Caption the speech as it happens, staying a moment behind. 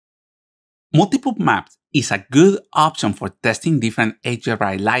Multiple maps is a good option for testing different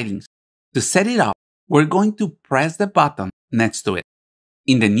HDRI lightings. To set it up, we're going to press the button next to it.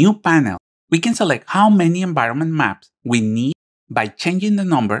 In the new panel, we can select how many environment maps we need by changing the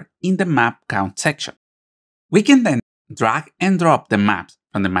number in the map count section. We can then drag and drop the maps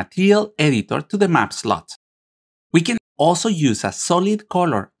from the material editor to the map slots. We can also use a solid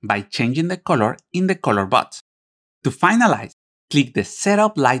color by changing the color in the color box. To finalize, click the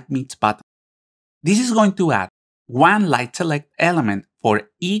Setup LightMix button. This is going to add one light select element for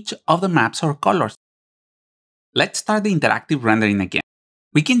each of the maps or colors. Let's start the interactive rendering again.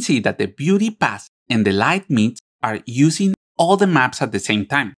 We can see that the Beauty Pass and the LightMix are using all the maps at the same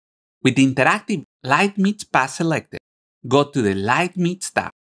time. With the interactive LightMix Pass selected, go to the LightMix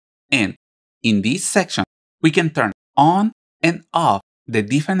tab, and in this section, we can turn on and off the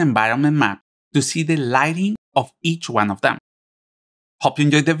different environment maps to see the lighting of each one of them. Hope you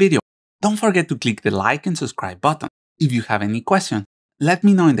enjoyed the video. Don't forget to click the like and subscribe button. If you have any questions, let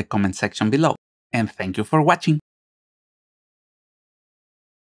me know in the comment section below. And thank you for watching.